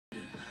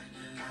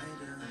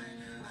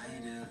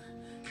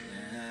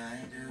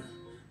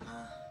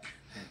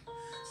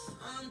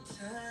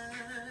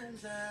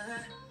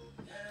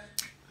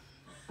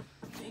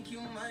Hey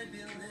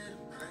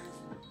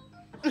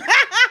there,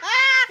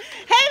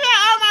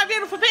 all my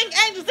beautiful pink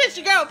angels. It's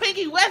your girl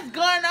Pinkee. What's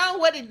going on?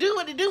 What it do?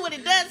 What it do? What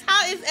it does?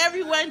 How is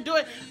everyone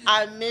doing?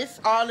 I miss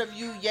all of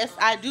you. Yes,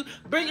 I do.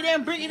 Bring it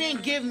in. Bring it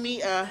in. Give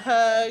me a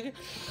hug.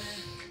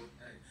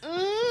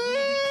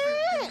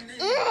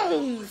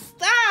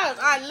 Stop.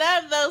 I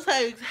love those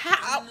hugs.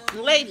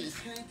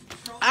 Ladies,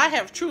 I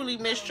have truly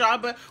missed y'all,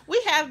 but we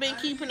have been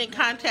keeping in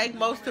contact,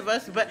 most of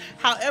us. But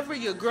however,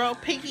 your girl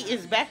Pinkee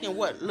is back in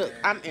what? Look,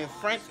 I'm in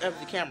front of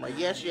the camera.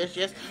 Yes, yes,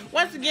 yes.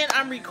 Once again,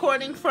 I'm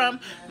recording from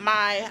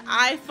my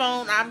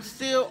iPhone. I'm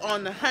still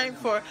on the hunt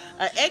for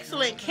an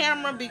excellent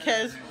camera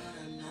because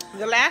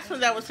the last one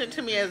that was sent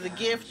to me as a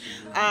gift,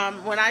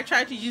 when I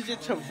tried to use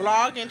it to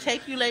vlog and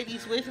take you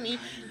ladies with me,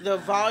 the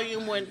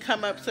volume wouldn't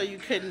come up so you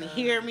couldn't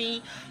hear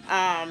me.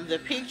 The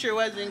picture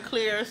wasn't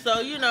clear.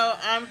 So, you know,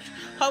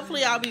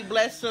 hopefully I'll be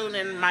blessed soon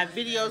and my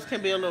videos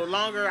can be a little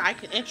longer. I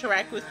can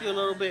interact with you a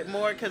little bit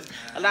more because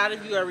a lot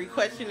of you are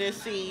requesting to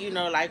see, you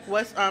know, like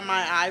what's on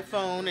my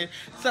iPhone and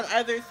some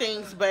other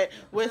things. But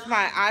with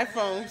my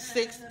iPhone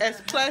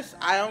 6s Plus,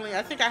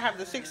 I think I have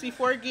the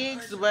 64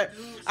 gigs, but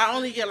I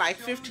only get like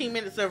 15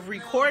 minutes of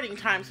recording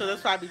time, so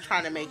that's why I'll be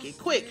trying to make it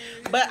quick.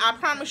 But I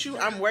promise you,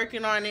 I'm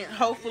working on it.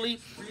 Hopefully,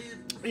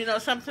 you know,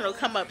 something will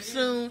come up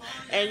soon.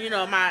 And you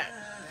know, my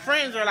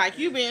friends are like,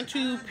 you been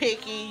too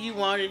picky, you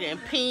want it in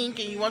pink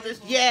and you want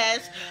this.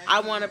 Yes, I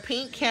want a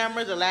pink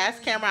camera. The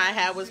last camera I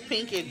had was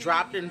pink. It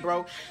dropped and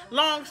broke.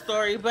 Long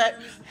story,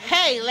 but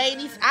hey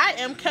ladies, I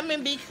am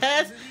coming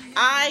because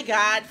I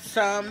got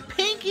some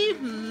Pinkee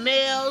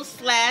mail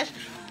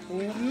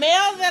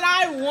that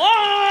I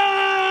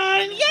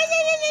won.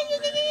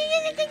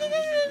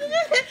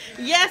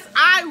 Yes,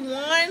 I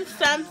won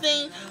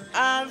something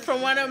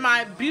from one of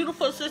my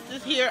beautiful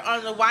sisters here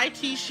on the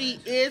YT. She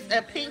is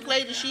a pink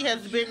lady. She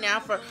has been now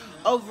for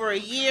over a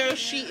year.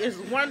 She is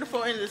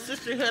wonderful in the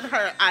sisterhood.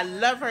 I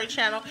love her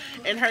channel,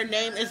 and her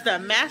name is the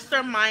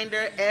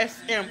Masterminder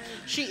SM.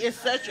 She is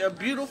such a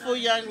beautiful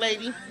young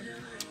lady.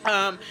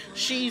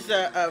 She's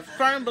a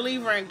firm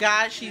believer in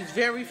God. She's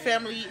very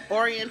family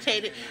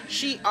orientated.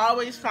 She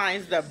always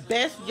finds the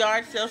best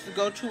yard sales to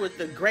go to with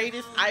the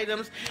greatest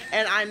items.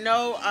 And I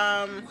know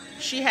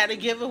she had a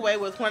giveaway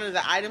with one of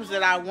the items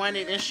that I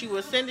wanted, and she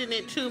was sending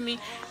it to me,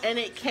 and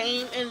it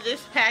came in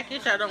this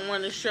package. I don't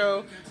want to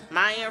show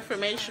my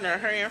information or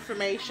her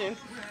information,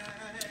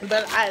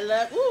 but I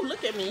love, ooh,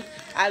 look at me.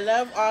 I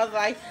love all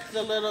like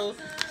the little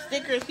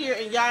stickers here,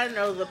 and y'all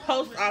know the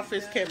post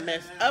office can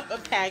mess up a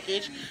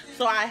package,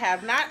 so I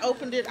have not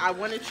opened it. I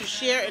wanted to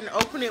share and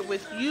open it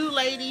with you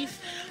ladies.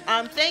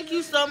 Thank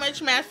you so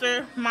much,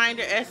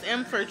 Masterminder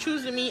SM, for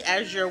choosing me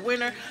as your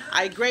winner.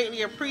 I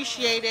greatly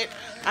appreciate it.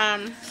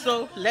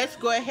 So let's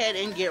go ahead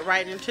and get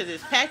right into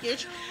this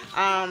package.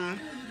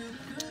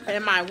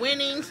 And my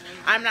winnings,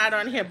 I'm not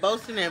on here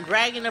boasting and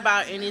bragging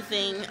about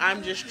anything.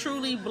 I'm just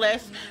truly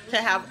blessed to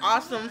have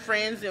awesome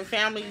friends and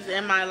families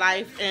in my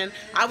life, and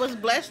I was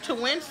blessed to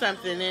win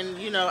something, and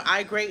you know,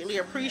 I greatly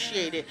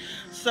appreciate it.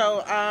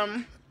 So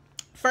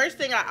first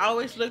thing I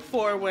always look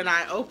for when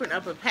I open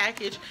up a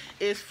package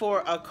is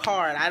for a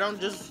card. I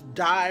don't just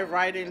dive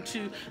right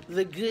into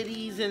the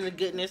goodies and the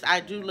goodness.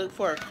 I do look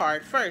for a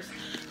card first.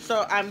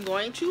 So I'm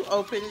going to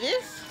open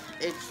this.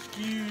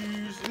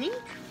 Excuse me.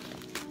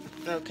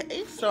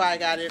 Okay, so I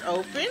got it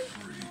open,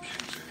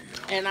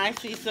 and I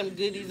see some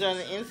goodies on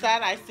the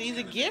inside. I see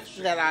the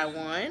gift that I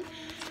won,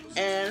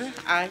 and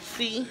I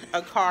see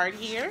a card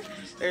here.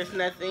 There's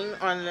nothing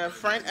on the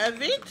front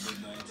of it,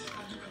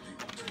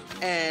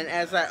 and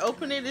as I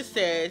open it, it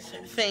says,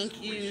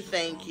 thank you,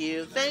 thank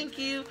you, thank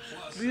you.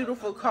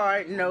 Beautiful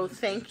card. No,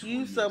 thank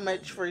you so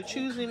much for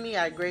choosing me.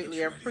 I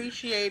greatly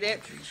appreciate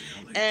it.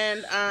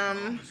 And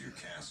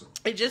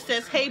it just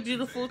says, hey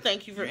beautiful,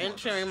 thank you for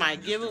entering my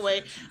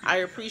giveaway. I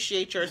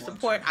appreciate your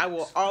support. I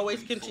will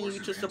always continue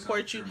to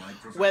support you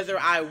whether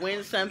I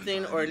win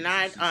something or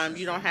not.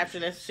 You don't have to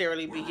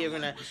necessarily be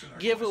given a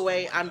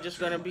giveaway. I'm just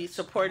going to be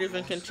supportive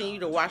and continue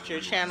to watch your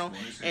channel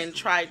and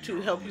try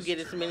to help you get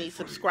as many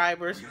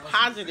subscribers,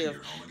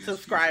 positive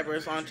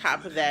subscribers on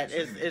top of that,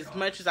 as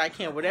much as I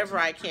can, whatever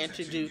I can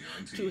to do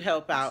to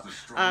help out.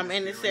 And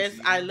it says,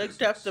 I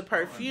looked up the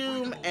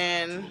perfume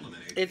and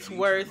it's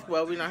worth,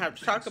 well, we don't have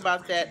to talk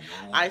about that.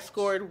 I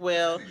scored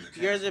well.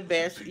 You're the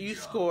best. You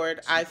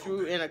scored. I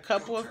threw in a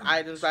couple of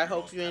items. I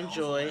hope you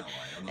enjoy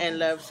and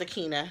love,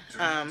 Sakina.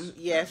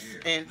 Yes,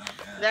 and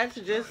that's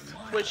just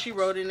what she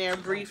wrote in there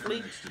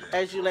briefly.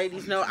 As you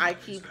ladies know, I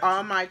keep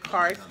all my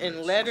cards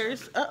in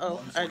letters.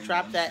 Uh-oh, I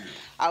dropped that.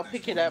 I'll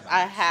pick it up.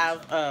 I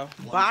have a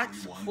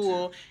box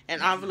full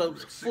and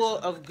envelopes full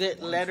of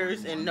good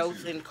letters and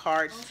notes and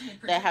cards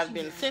that have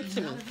been sent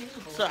to me.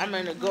 So I'm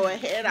going to go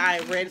ahead.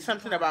 I read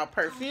something about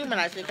perfume, and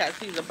I think I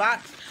see the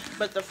box.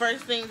 But the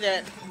first thing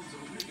that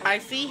I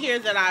see here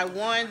that I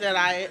won, that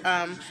I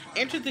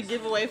entered the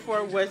giveaway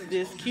for, was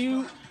this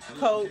cute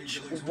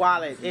Coach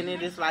wallet. And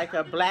it is like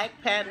a black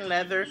patent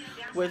leather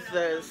with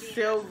the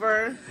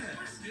silver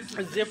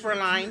a zipper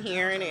line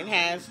here, and it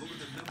has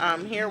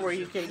here where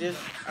you can just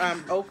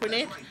open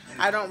it.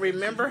 I don't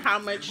remember how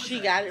much she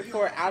got it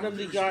for out of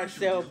the yard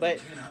sale, but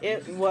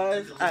it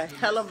was a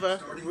hell of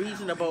a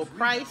reasonable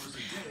price.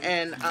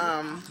 And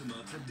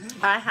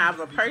I have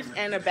a purse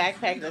and a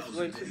backpack that's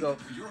going to go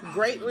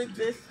great with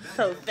this.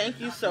 So thank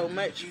you so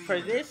much for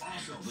this.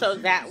 So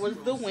that was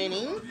the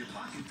winning.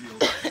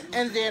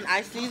 And then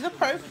I see the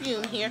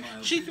perfume here.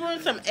 She threw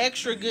in some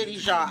extra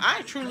goodies, y'all.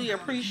 I truly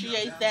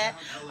appreciate that.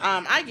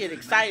 I get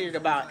excited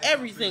about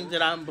everything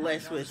that I'm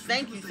blessed with.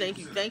 Thank you, thank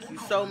you, thank you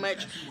so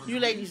much. You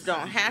ladies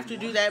don't have to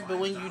do that, but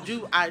when you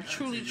do, I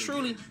truly,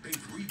 truly,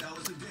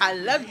 I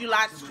love you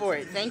lots for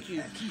it. Thank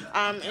you.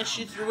 And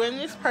she threw in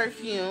this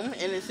perfume,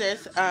 and it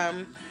says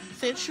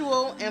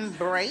Sensual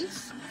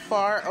Embrace,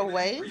 Far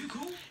Away.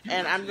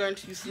 And I'm going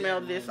to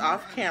smell this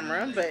off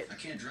camera, but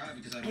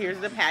here's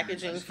the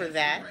packaging for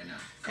that.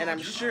 And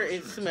I'm sure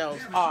it smells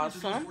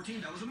awesome.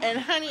 And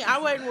honey, I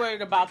wasn't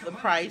worried about the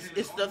price.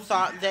 It's the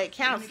thought that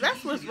counts.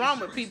 That's what's wrong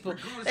with people.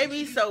 They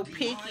be so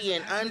picky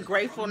and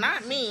ungrateful.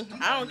 Not me.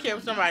 I don't care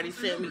if somebody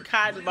sent me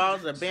cotton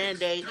balls, a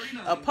band-aid,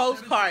 a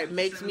postcard.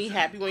 Makes me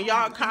happy. When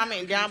y'all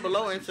comment down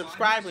below and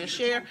subscribe and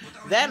share,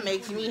 that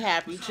makes me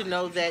happy to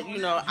know that, you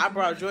know, I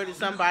brought joy to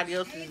somebody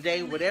else's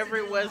day. Whatever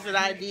it was that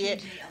I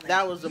did,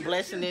 that was a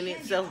blessing in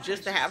itself,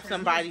 just to have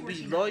somebody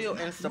be loyal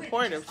and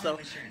supportive. So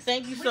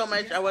thank you so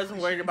much. I wasn't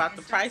worried about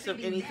the price of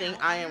anything.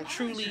 I am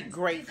truly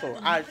grateful.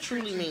 I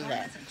truly mean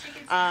that.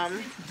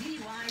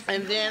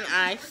 And then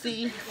I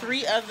see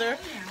 3 other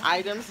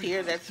items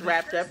here that's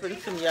wrapped up in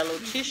some yellow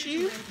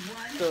tissue.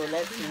 So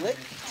let's look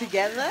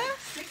together.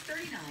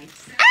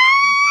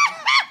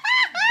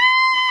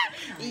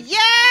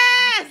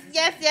 Yes!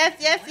 Yes, yes,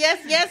 yes, yes,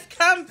 yes,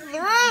 come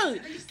through.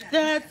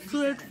 That's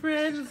what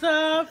friends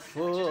are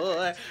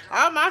for.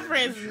 All my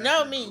friends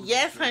know me.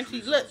 Yes,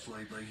 hunty, look.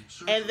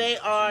 And they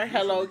are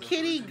Hello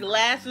Kitty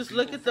glasses.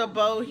 Look at the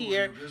bow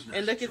here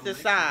and look at the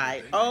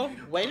side. Oh,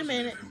 wait a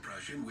minute.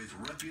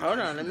 Hold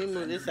on, let me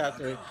move this out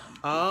there.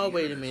 Oh,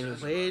 wait a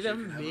minute. Wait a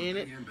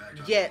minute.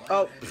 Get,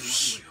 oh,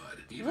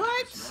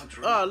 what?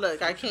 Oh,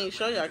 look, I can't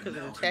show y'all because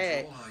of the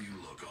tag.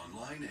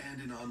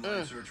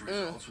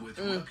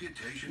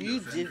 You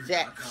did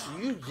that.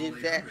 You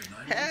did that.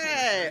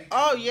 Hey.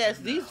 Oh, yes.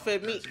 These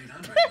fit me.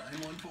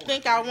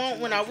 Think I won't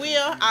when I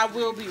will. I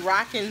will be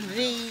rocking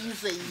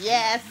these.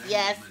 Yes,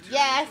 yes,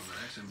 yes.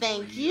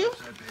 Thank you.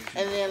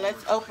 And then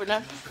let's open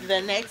up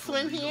the next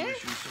one here.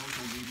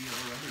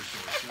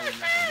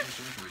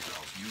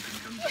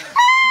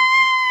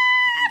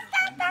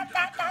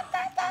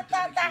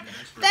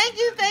 Thank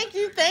you, thank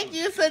you, thank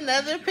you. It's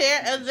another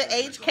pair of the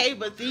HK,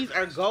 but these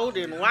are gold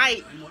and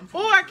white.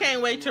 Oh, I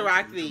can't wait to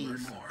rock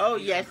these. Oh,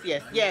 yes,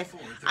 yes, yes.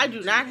 I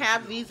do not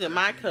have these in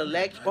my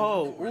collection.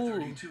 Oh,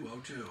 ooh.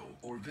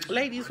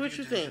 Ladies, what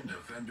you think?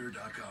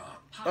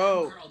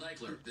 Oh.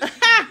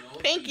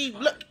 Pinkee,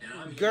 look.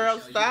 Girl,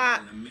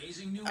 stop.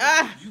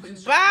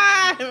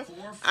 Bye.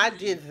 I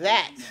did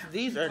that.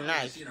 These are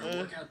nice.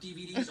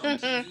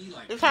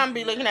 It's time to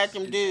be looking at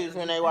them dudes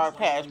when they walk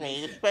past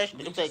me,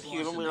 especially if they're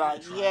cute. I'll be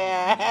like,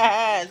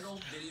 yes.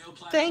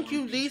 Thank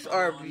you. These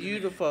are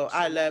beautiful.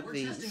 I love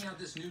these.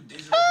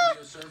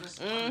 Super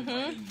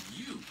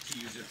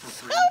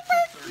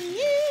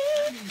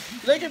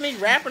cute. Look at me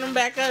wrapping them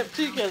back up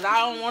too, because I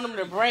don't want them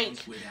to break.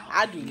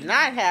 I do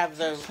not have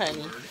those,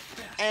 honey.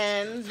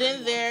 And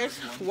then there's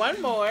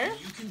one more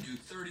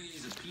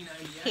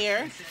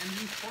here.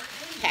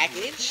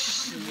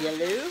 Package,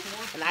 yellow,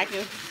 and I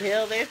can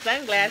fill their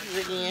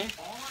sunglasses again.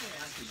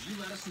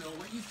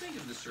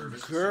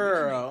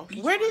 Girl,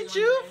 where did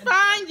you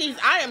find these?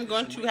 I am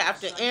going to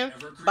have to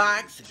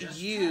inbox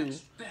you.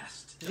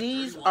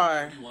 These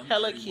are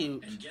hella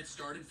cute.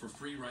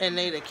 And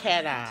they the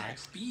cat eye.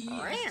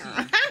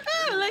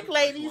 Look,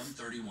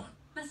 ladies.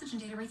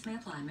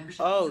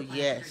 Oh,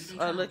 yes.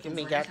 Oh, look at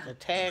me. Got the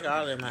tag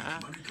all in my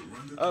eye.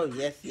 Oh,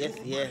 yes, yes,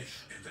 yes.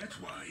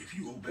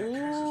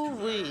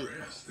 Ooh-wee.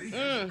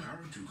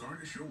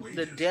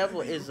 The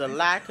devil is a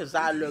lie because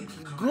I look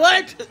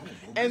good.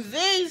 And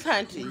these,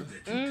 hunty.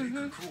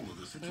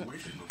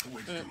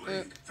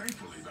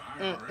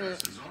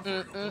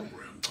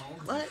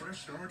 What?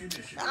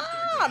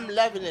 Oh, I'm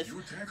loving this.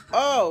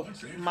 Oh,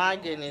 my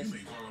goodness.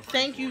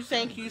 Thank you,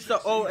 thank you.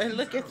 So, oh, and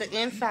look at the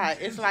inside.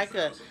 It's like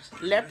a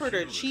leopard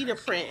or cheetah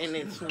print, and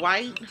it's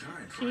white.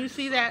 Can you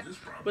see that?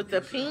 With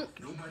the pink?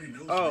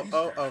 Oh,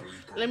 oh, oh.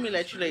 Let me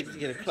let you ladies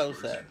get a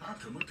close-up.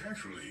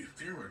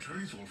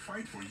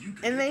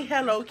 And they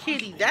Hello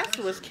Kitty. That's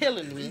what's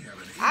killing me.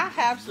 I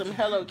have some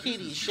Hello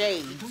Kitty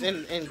shades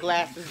and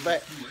glasses,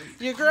 but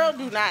your girl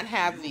do not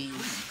have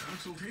these.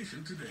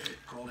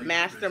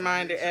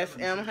 Masterminder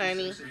SM,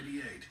 honey.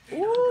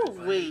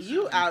 Ooh, wait,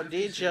 you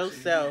outdid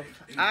yourself.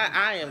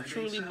 I am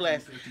truly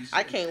blessed.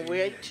 I can't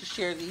wait to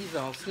share these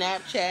on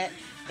Snapchat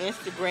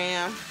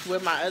Instagram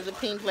with my other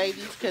pink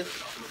ladies, because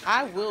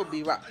I will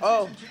be right.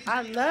 Oh,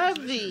 I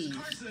love these.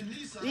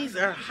 These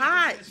are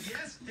hot.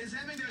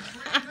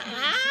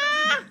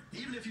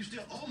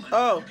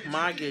 Oh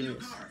my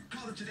goodness.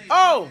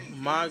 Oh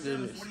my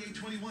goodness.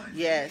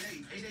 Yes.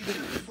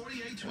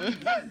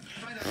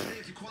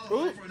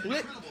 Ooh,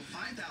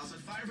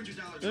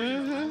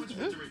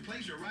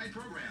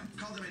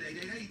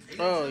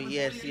 oh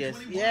yes, yes,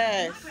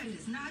 yes.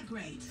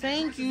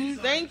 Thank you,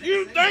 thank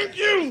you, thank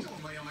you.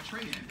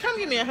 Come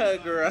give me a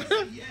hug, girl.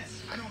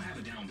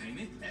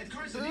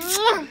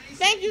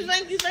 Thank you,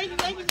 thank you, thank you,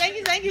 thank you, thank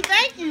you, thank you,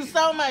 thank you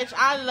so much.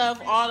 I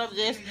love all of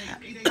this.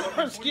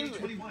 Excuse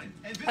me.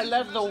 I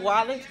love the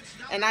wallet,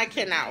 and I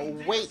cannot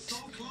wait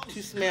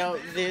to smell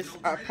this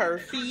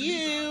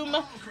perfume.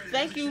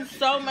 Thank you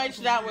so much.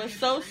 That was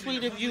so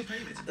sweet of you.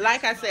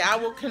 Like I say, I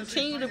will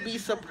continue to be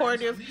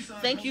supportive.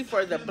 Thank you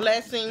for the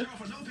blessing.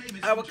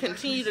 I will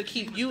continue to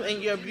keep you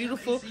and your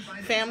beautiful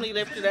family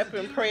lifted up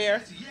in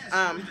prayer.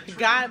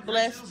 God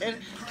bless, and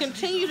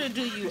continue to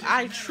do you.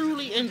 I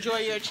truly enjoy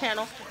your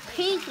channel.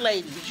 Pink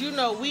ladies, you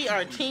know we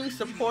are team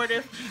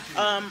supportive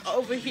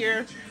over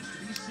here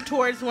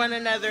towards one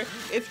another.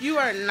 If you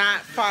are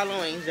not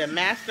following the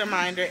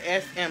Masterminder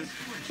SM,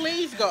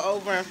 please go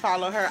over and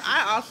follow her.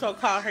 I also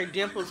call her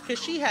Dimples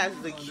because she has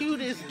the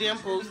cutest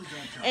dimples,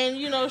 and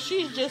you know,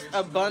 she's just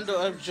a bundle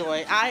of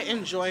joy. I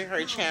enjoy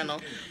her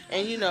channel,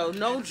 and you know,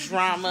 no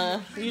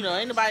drama. You know,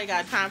 ain't nobody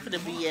got time for the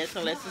BS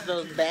unless it's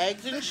those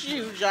bags and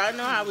shoes. Y'all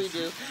know how we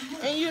do.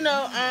 And you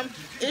know,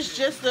 it's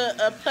just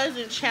a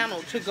pleasant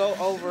channel to go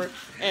over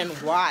and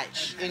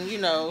watch, and you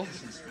know,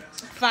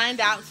 find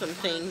out some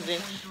things.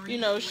 And you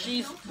know,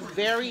 she's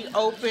very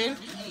open,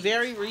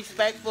 very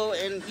respectful,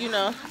 and you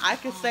know, I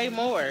could say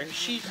more.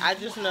 I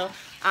just know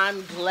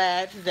I'm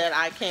glad that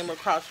I came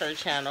across her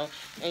channel,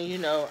 and you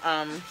know,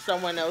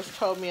 someone else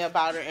told me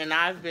about her, and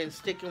I've been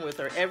sticking with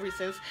her ever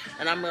since,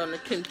 and I'm going to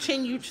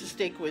continue to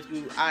stick with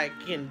you. I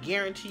can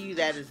guarantee you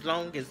that as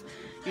long as,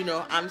 you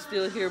know, I'm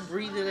still here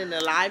breathing and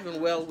alive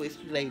and well with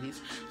you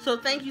ladies. So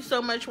thank you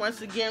so much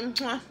once again.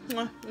 Mwah,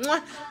 mwah,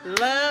 mwah.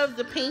 Love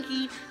the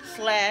Pinkee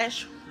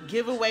 /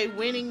 giveaway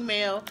winning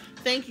mail.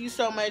 Thank you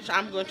so much.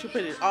 I'm going to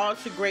put it all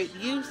to great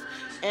use.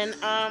 And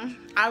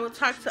I will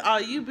talk to all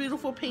you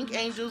beautiful pink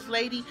angels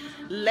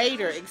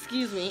later.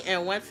 Excuse me.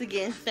 And once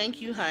again,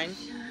 thank you, hun.